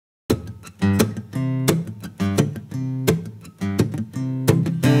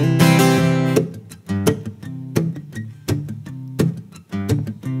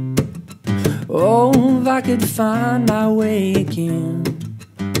could find my way again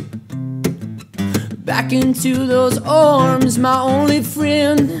back into those arms, my only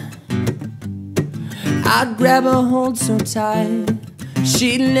friend, I'd grab her hold so tight,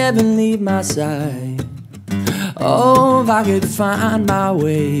 she'd never leave my side. Oh, if I could find my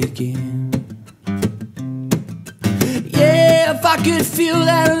way again. Yeah, if I could feel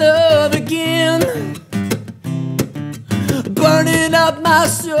that love again, burning up my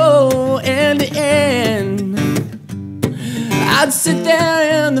soul end to end, I'd sit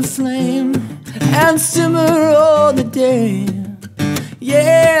there in the flame and simmer all the day.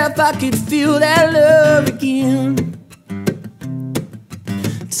 Yeah, if I could feel that love again.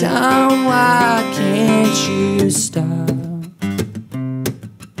 Time, why can't you stop?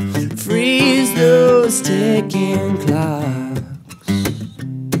 Freeze those ticking clocks.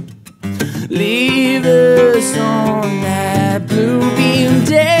 Leave us on that blue beam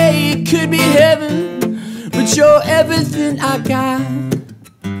day. It could be heaven, but you're everything I got.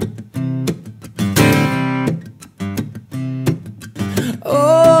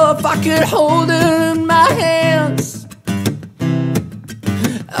 Oh, if I could hold her in my hands,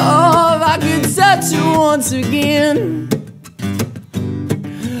 oh, if I could touch her once again,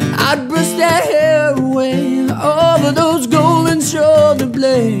 I'd brush that hair away over those golden shoulder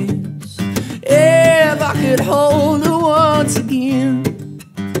blades. Yeah, if I could hold her once again.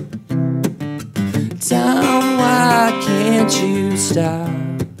 Time, why can't you stop?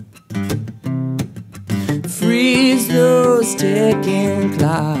 Freeze those ticking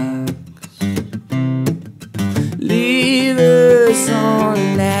clocks. Leave us on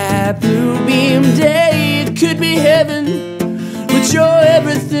that blue beam day. It could be heaven, but you're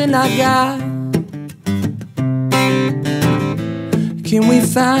everything I got. Can we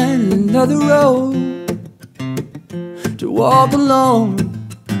find another road to walk alone,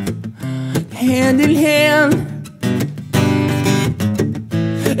 hand in hand?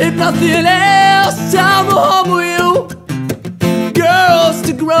 If nothing else, time will humble you, girls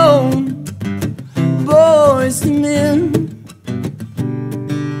to grown, boys to men.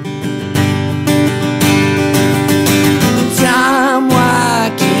 Time,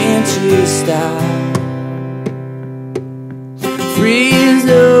 why can't you stop? Freeze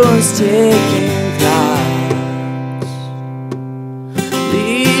those ticking clocks.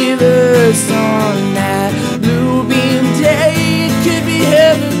 Leave us on that blue beam day. It could be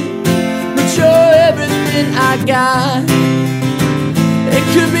heaven, but you're everything I got. It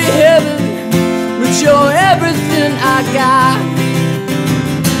could be heaven, but you're everything I got.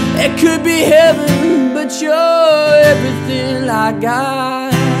 It could be heaven, but you're everything I got.